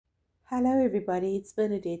Hello everybody, it's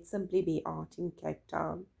Bernadette, Simply Be Art in Cape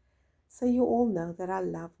Town. So you all know that I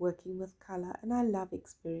love working with color and I love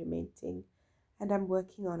experimenting, and I'm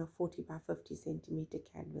working on a 40 by 50 centimeter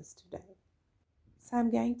canvas today. So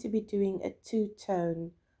I'm going to be doing a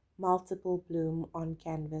two-tone multiple bloom on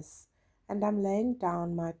canvas, and I'm laying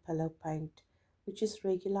down my pillow paint, which is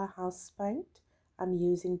regular house paint. I'm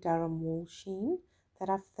using Durham Wool Sheen that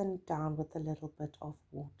I've thinned down with a little bit of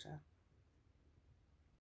water.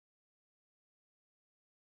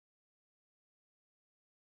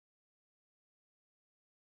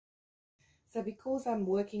 So because I'm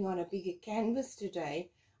working on a bigger canvas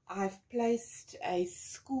today, I've placed a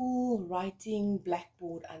school writing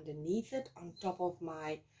blackboard underneath it on top of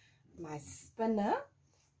my spinner,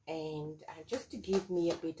 and just to give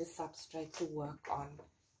me a better substrate to work on.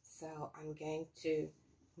 So I'm going to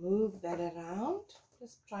move that around,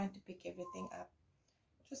 just trying to pick everything up,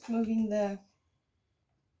 just moving the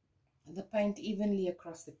paint evenly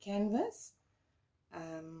across the canvas.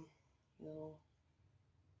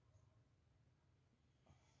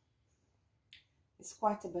 There's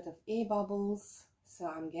quite a bit of air bubbles, so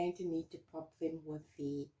I'm going to need to pop them with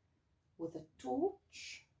a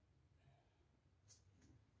torch.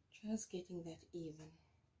 Just getting that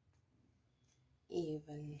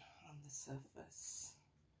even on the surface.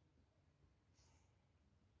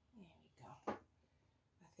 There we go.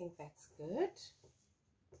 I think that's good.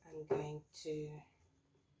 I'm going to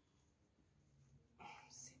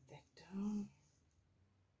set that down.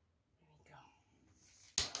 There we go.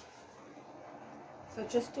 So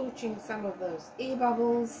just torching some of those air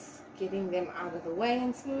bubbles, getting them out of the way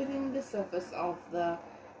and smoothing the surface of the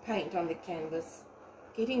paint on the canvas,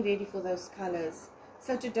 getting ready for those colors.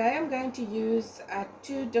 So today I'm going to use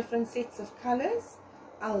two different sets of colors.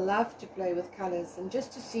 I love to play with colors and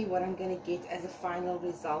just to see what I'm going to get as a final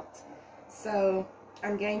result. So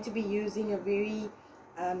I'm going to be using a very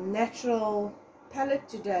natural palette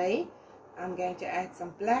today. I'm going to add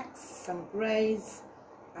some blacks, some grays.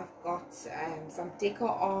 I've got some deco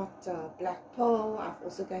art, black pearl. I'm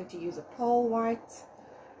also going to use a pearl white,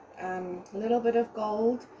 a little bit of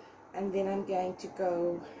gold, and then I'm going to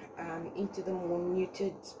go into the more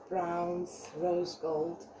muted browns, rose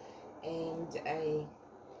gold, and a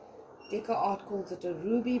deco art calls it a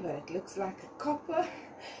ruby, but it looks like a copper.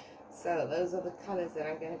 So those are the colors that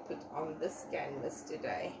I'm going to put on this canvas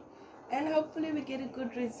today, and hopefully we get a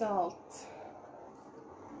good result.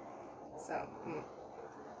 So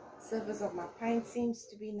surface of my paint seems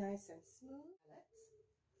to be nice and smooth.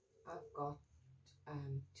 I've got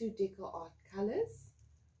two deco art colors.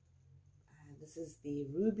 This is the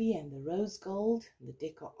ruby and the rose gold, the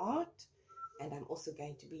deco art, and I'm also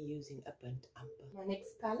going to be using a burnt umber. My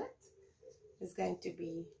next palette is going to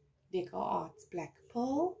be deco arts black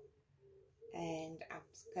pearl, and I'm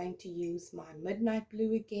going to use my midnight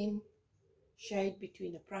blue again, shade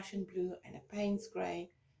between a Prussian blue and a Payne's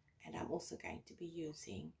grey, and I'm also going to be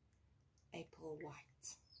using a pearl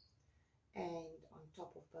white. And on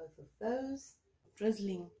top of both of those,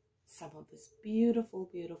 drizzling some of this beautiful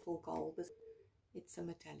gold. It's a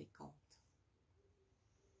metallic gold.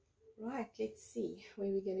 Right, let's see where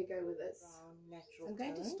we're going to go with this. Natural. So I'm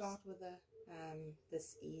going to start with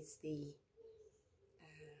this is the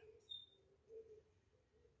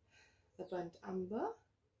burnt umber,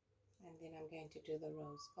 and then I'm going to do the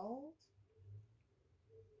rose gold,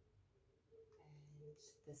 and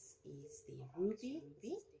this is the ruby.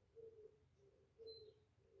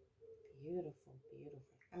 Beautiful.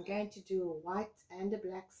 I'm going to do a white and a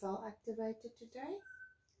black cell activator today.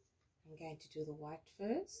 I'm going to do the white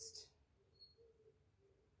first,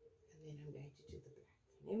 and then I'm going to do the black.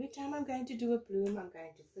 And every time I'm going to do a bloom, I'm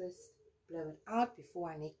going to first blow it out before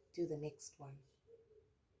I do the next one.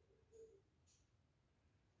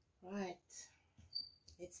 Right,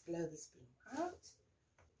 let's blow this bloom out.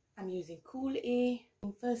 I'm using cool air.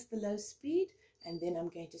 First the low speed, and then I'm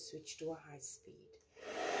going to switch to a high speed.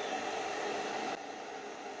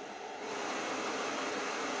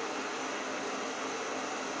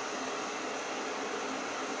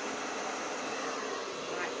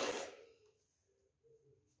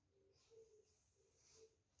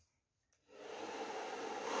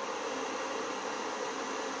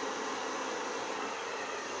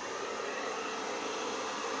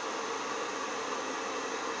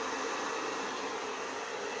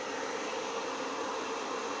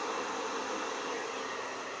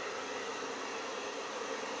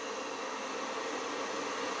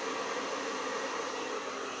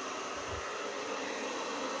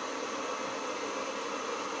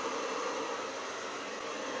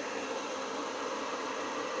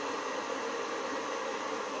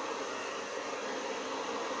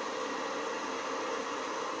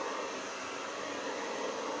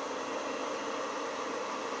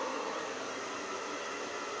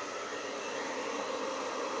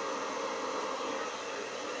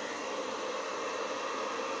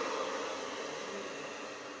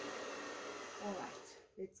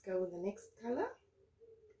 Let's go with the next color.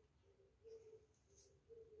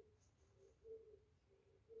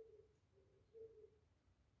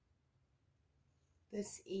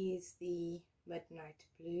 This is the Midnight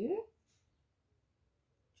Blue.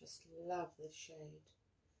 Just love the shade.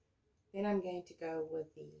 Then I'm going to go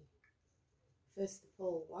with the first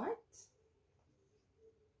pearl white.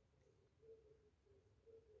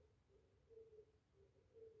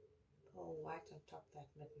 Pearl white on top of that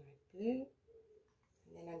Midnight Blue.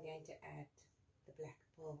 And then I'm going to add the black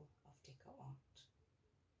pearl of Deco Art.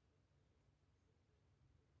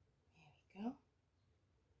 There we go.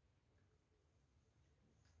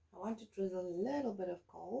 I want to drizzle a little bit of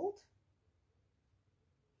gold,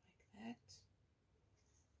 like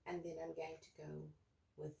that. And then I'm going to go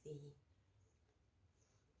with the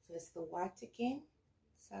first the white again,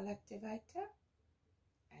 cell activator,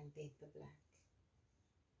 and then the black.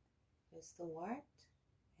 First the white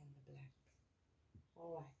and the black.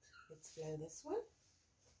 Alright, let's blow this one.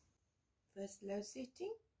 First low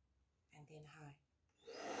setting and then high.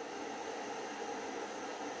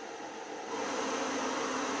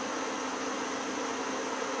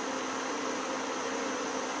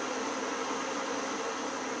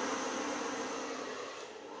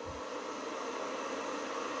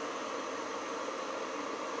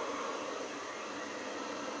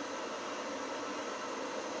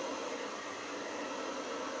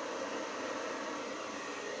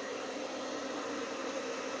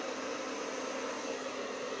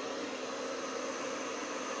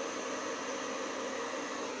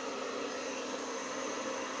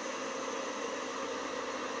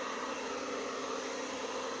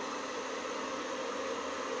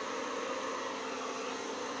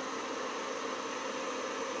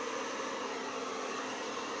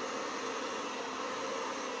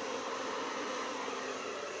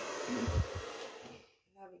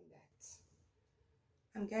 Loving that.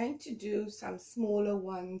 I'm going to do some smaller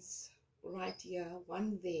ones right here,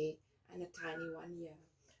 one there and a tiny one here.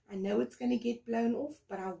 I know it's going to get blown off,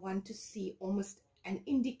 but I want to see almost an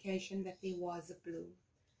indication that there was a blue.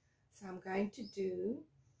 So I'm going to do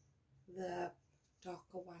the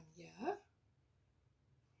darker one here.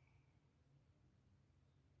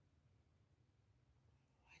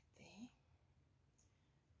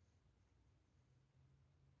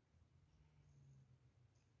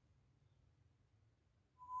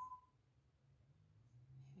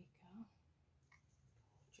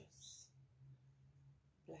 Gorgeous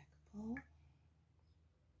black pearl right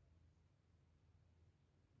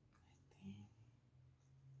there.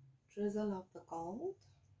 Drizzle of the gold,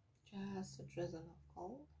 just a drizzle of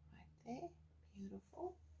gold right there,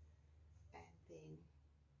 beautiful. And then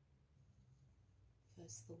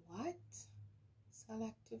first the white cell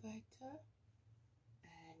activator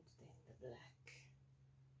and then the black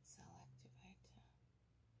cell activator.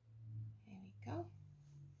 There we go.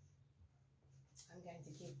 I'm going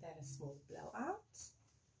to give that a small blowout.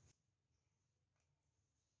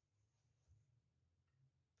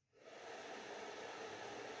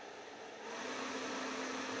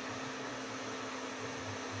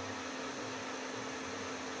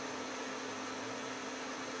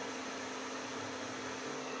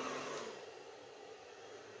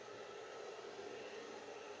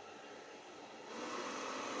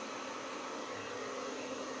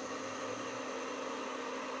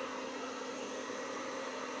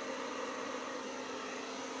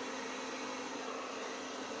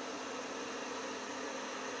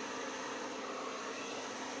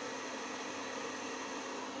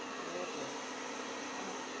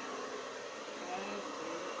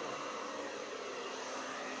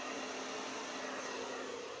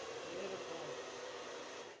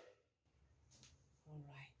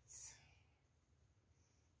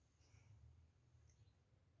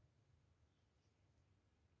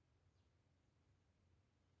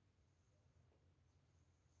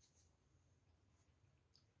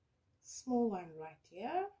 Small one right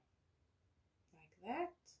here, like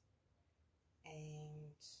that,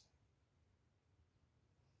 and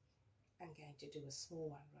I'm going to do a small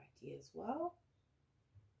one right here as well,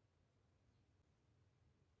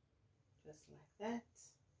 just like that.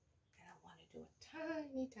 And I want to do a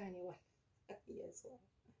tiny one here as well,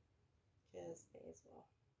 just there as well,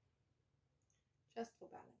 just for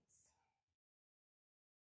balance.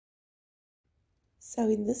 So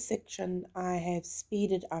in this section I have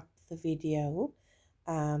speeded up the video,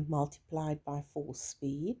 multiplied by 4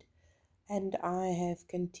 speed, and I have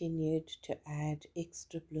continued to add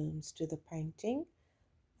extra blooms to the painting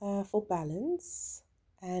for balance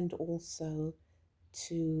and also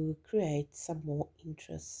to create some more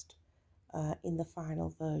interest in the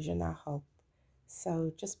final version, I hope.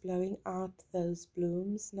 So just blowing out those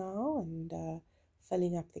blooms now and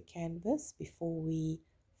filling up the canvas before we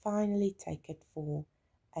finally take it for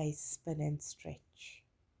a spin and stretch.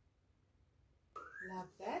 Love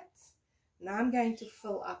that. Now I'm going to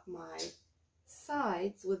fill up my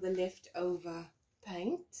sides with the leftover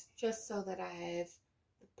paint, just so that I have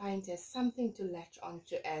the paint as something to latch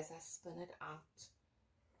onto as I spin it out.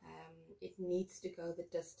 It needs to go the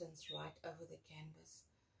distance right over the canvas.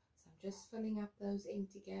 So I'm just filling up those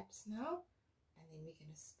empty gaps now, and then we're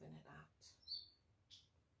going to spin it out.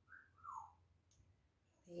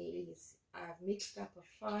 I've mixed up a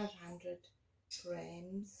 500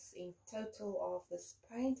 grams in total of this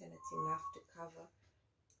paint, and it's enough to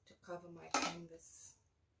cover my canvas.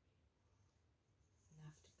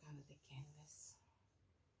 Enough to cover the canvas,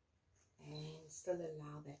 and still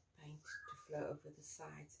allow that paint to flow over the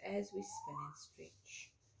sides as we spin and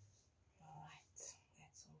stretch. Alright,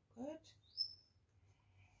 that's all good.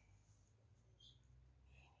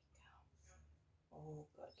 There we go. All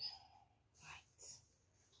good. Right.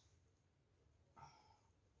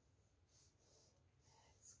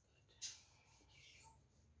 That's good.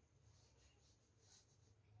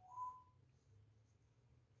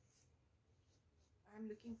 I'm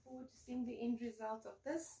looking forward to seeing the end result of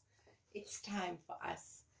this. It's time for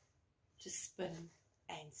us to spin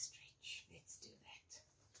and stretch. Let's do that.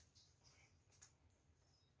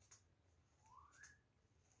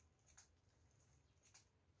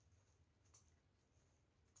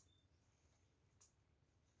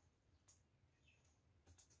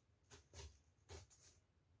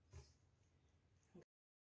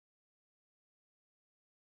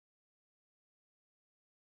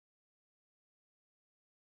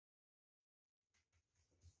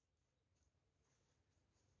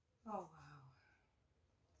 Oh wow.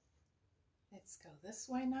 Let's go this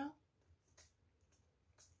way now.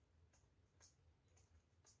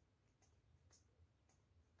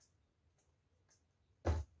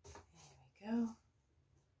 There we go.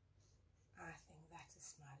 I think that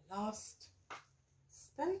is my last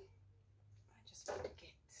spin. I just want to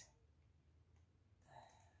get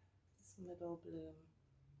this middle bloom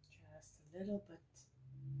just a little bit,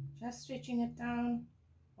 just stretching it down,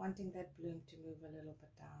 wanting that bloom to move a little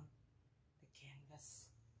bit down the canvas,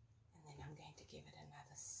 and then I'm going to give it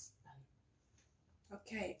another spin.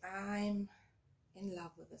 Okay, I'm in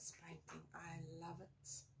love with this painting. I love it.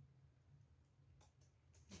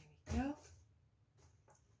 There we go.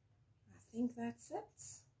 I think that's it.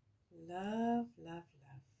 Love, love,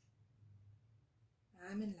 love.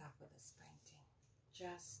 I'm in love with this painting.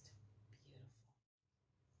 Just beautiful.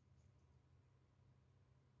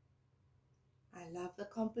 I love the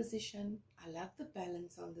composition. I love the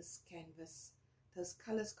balance on this canvas. Those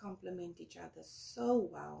colors complement each other so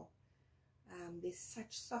well. There's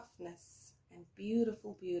such softness and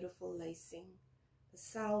beautiful, beautiful lacing. The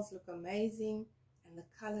cells look amazing and the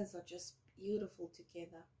colors are just beautiful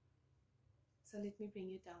together. So let me bring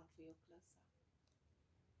you down for your close-up.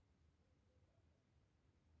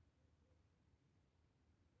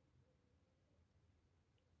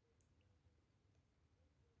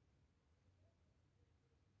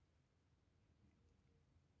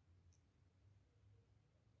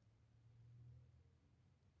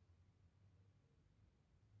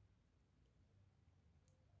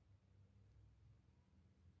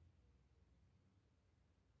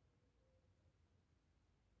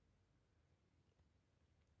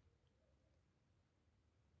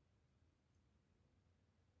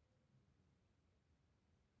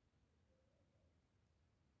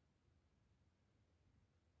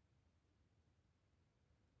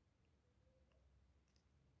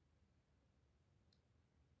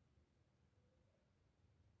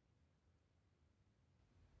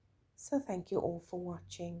 So thank you all for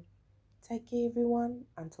watching. Take care everyone.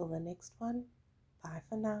 Until the next one. Bye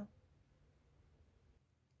for now.